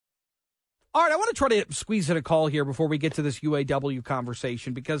All right, I want to try to squeeze in a call here before we get to this UAW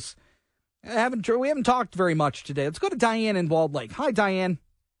conversation because we haven't talked very much today. Let's go to Diane in Walled Lake. Hi, Diane.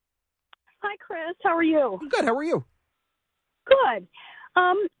 Hi, Chris. How are you? I'm good. How are you? Good.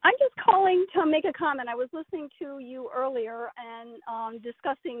 I'm just calling to make a comment. I was listening to you earlier and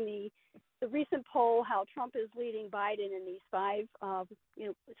discussing the recent poll, how Trump is leading Biden in these 5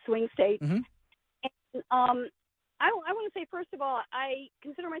 swing states. Mm-hmm. And I want to say, first of all, I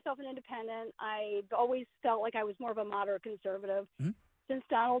consider myself an independent. I've always felt like I was more of a moderate conservative. Mm-hmm. Since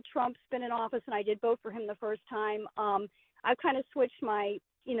Donald Trump's been in office, and I did vote for him the first time, I've kind of switched my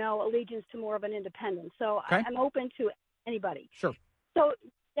allegiance to more of an independent. So okay. I'm open to anybody. Sure. So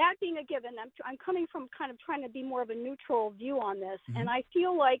that being a given, I'm coming from kind of trying to be more of a neutral view on this. Mm-hmm. And I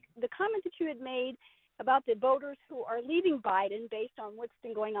feel like the comment that you had made about the voters who are leaving Biden based on what's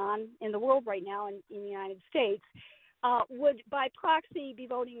been going on in the world right now in the United States would by proxy be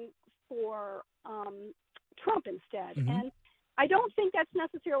voting for Trump instead. Mm-hmm. And I don't think that's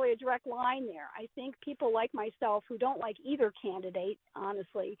necessarily a direct line there. I think people like myself who don't like either candidate,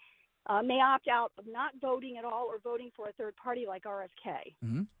 honestly, may opt out of not voting at all or voting for a third party like RFK.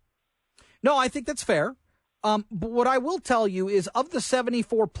 Mm-hmm. No, I think that's fair. But what I will tell you is of the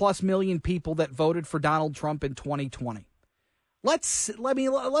 74 plus million people that voted for Donald Trump in 2020, let's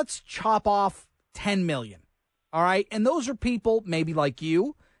chop off 10 million. All right. And those are people maybe like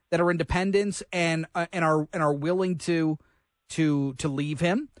you that are independents and are willing to leave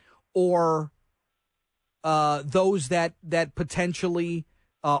him, or those that potentially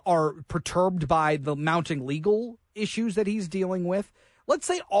are perturbed by the mounting legal issues that he's dealing with. Let's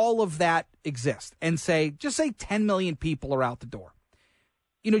say all of that exists and just say 10 million people are out the door.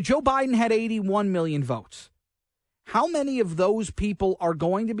 Joe Biden had 81 million votes. How many of those people are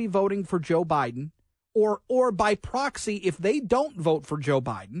going to be voting for Joe Biden, or by proxy, if they don't vote for Joe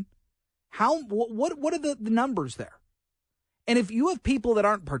Biden, what are the numbers there? And if you have people that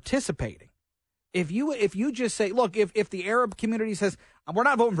aren't participating, if you just say, look, if the Arab community says, we're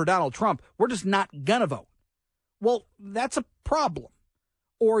not voting for Donald Trump, we're just not going to vote. Well, that's a problem.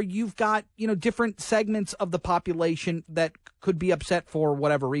 Or you've got, different segments of the population that could be upset for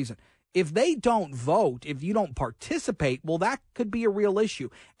whatever reason. If they don't vote, if you don't participate, well, that could be a real issue.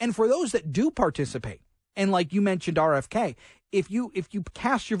 And for those that do participate, and like you mentioned RFK, if you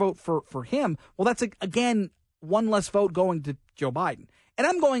cast your vote for him, well, that's, again, one less vote going to Joe Biden. And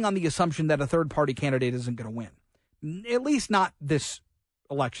I'm going on the assumption that a third-party candidate isn't going to win, at least not this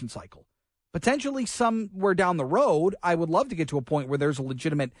election cycle. Potentially somewhere down the road, I would love to get to a point where there's a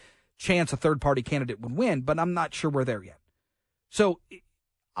legitimate chance a third-party candidate would win, but I'm not sure we're there yet. So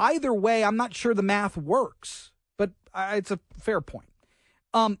either way, I'm not sure the math works, but it's a fair point.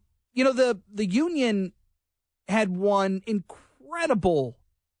 The union had won incredible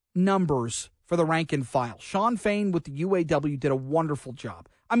numbers for the rank and file. Sean Fain with the UAW did a wonderful job.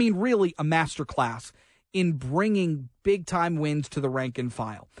 I mean, really a masterclass in bringing big-time wins to the rank and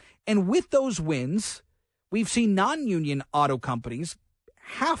file. And with those wins, we've seen non-union auto companies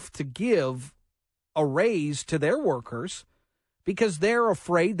have to give a raise to their workers because they're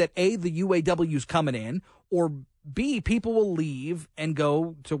afraid that, A, the UAW is coming in, or B, people will leave and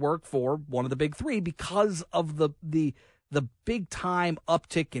go to work for one of the big three because of the big-time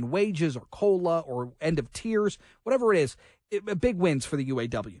uptick in wages or COLA or end of tiers, whatever it is. Big wins for the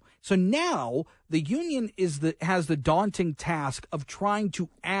UAW. So now the union has the daunting task of trying to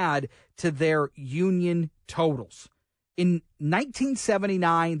add to their union totals. In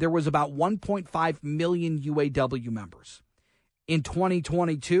 1979, there was about 1.5 million UAW members. In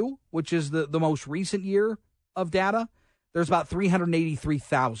 2022, which is the most recent year of data, there's about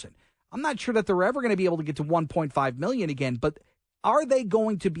 383,000. I'm not sure that they're ever going to be able to get to 1.5 million again, but are they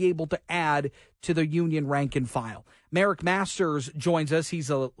going to be able to add to the union rank and file? Marick Masters joins us. He's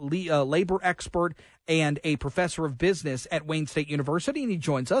a labor expert and a professor of business at Wayne State University, and he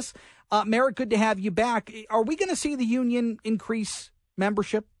joins us. Marick, good to have you back. Are we going to see the union increase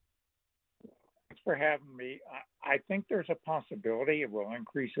membership? Thanks for having me. I think there's a possibility it will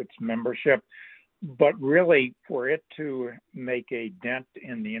increase its membership, but really for it to make a dent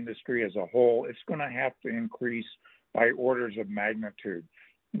in the industry as a whole, it's going to have to increase by orders of magnitude,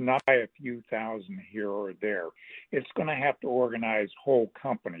 not by a few thousand here or there. It's going to have to organize whole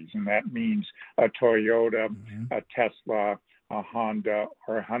companies, and that means a Toyota, a Tesla, a Honda,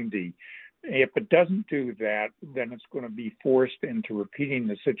 or a Hyundai. If it doesn't do that, then it's going to be forced into repeating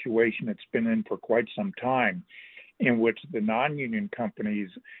the situation it's been in for quite some time, in which the non-union companies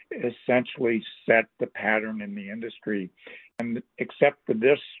essentially set the pattern in the industry. And except for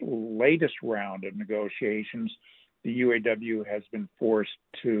this latest round of negotiations, the UAW has been forced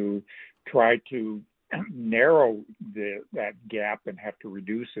to try to narrow that gap and have to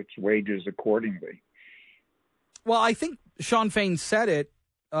reduce its wages accordingly. Well, I think Shawn Fain said it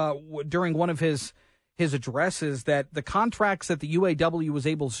during one of his addresses that the contracts that the UAW was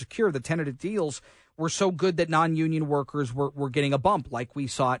able to secure, the tentative deals, were so good that non-union workers were getting a bump like we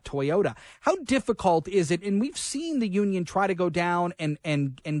saw at Toyota. How difficult is it? And we've seen the union try to go down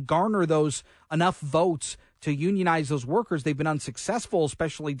and garner those enough votes to unionize those workers. They've been unsuccessful,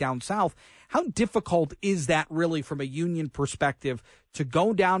 especially down south. How difficult is that really from a union perspective to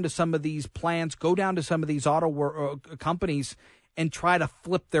go down to some of these plants, go down to some of these auto companies and try to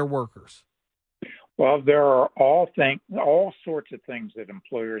flip their workers? Well, there are all sorts of things that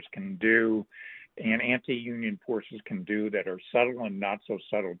employers can do and anti-union forces can do that are subtle and not so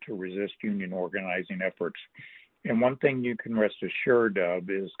subtle to resist union organizing efforts. And one thing you can rest assured of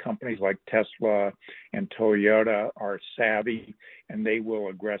is companies like Tesla and Toyota are savvy, and they will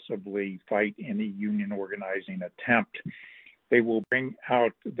aggressively fight any union organizing attempt. They will bring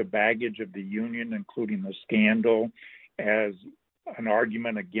out the baggage of the union, including the scandal, as an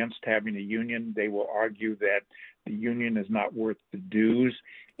argument against having a union. They will argue that the union is not worth the dues,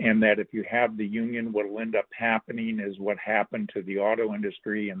 and that if you have the union, what will end up happening is what happened to the auto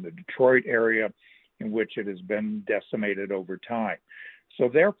industry in the Detroit area, in which it has been decimated over time. So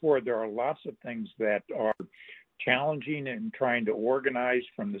therefore, there are lots of things that are challenging in trying to organize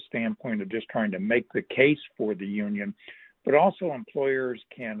from the standpoint of just trying to make the case for the union, but also employers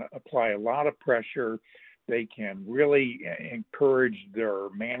can apply a lot of pressure. They can really encourage their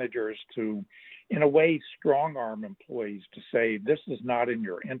managers to, in a way, strong-arm employees to say, this is not in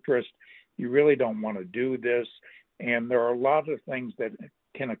your interest. You really don't want to do this. And there are a lot of things that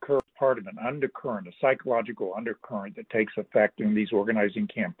can occur as part of an undercurrent, a psychological undercurrent that takes effect in these organizing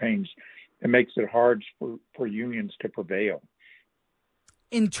campaigns that makes it hard for unions to prevail.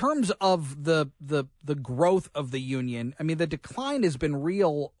 In terms of the growth of the union, I mean, the decline has been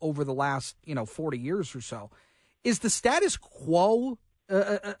real over the last 40 years or so. Is the status quo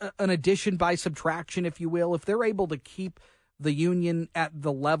an addition by subtraction, if you will? If they're able to keep the union at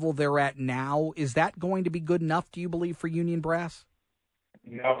the level they're at now, is that going to be good enough, do you believe, for union brass?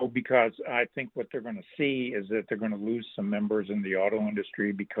 No, because I think what they're going to see is that they're going to lose some members in the auto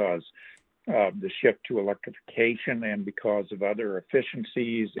industry because of the shift to electrification and because of other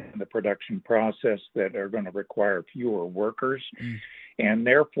efficiencies in the production process that are going to require fewer workers. And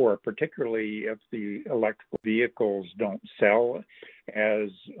therefore, particularly if the electrical vehicles don't sell as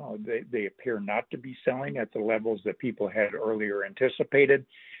they appear not to be selling at the levels that people had earlier anticipated,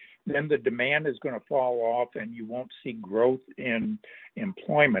 then the demand is going to fall off and you won't see growth in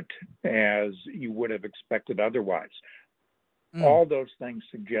employment as you would have expected otherwise. All those things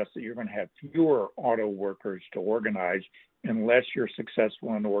suggest that you're going to have fewer auto workers to organize unless you're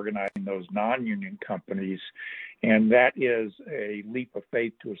successful in organizing those non-union companies. And that is a leap of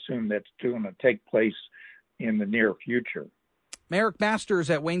faith to assume that's going to take place in the near future. Marick Masters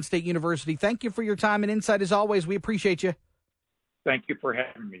at Wayne State University, thank you for your time and insight as always. We appreciate you. Thank you for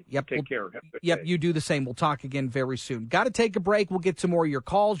having me. Yep. Take care. Yep, you do the same. We'll talk again very soon. Got to take a break. We'll get some more of your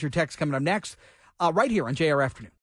calls, your texts coming up next, right here on JR Afternoon.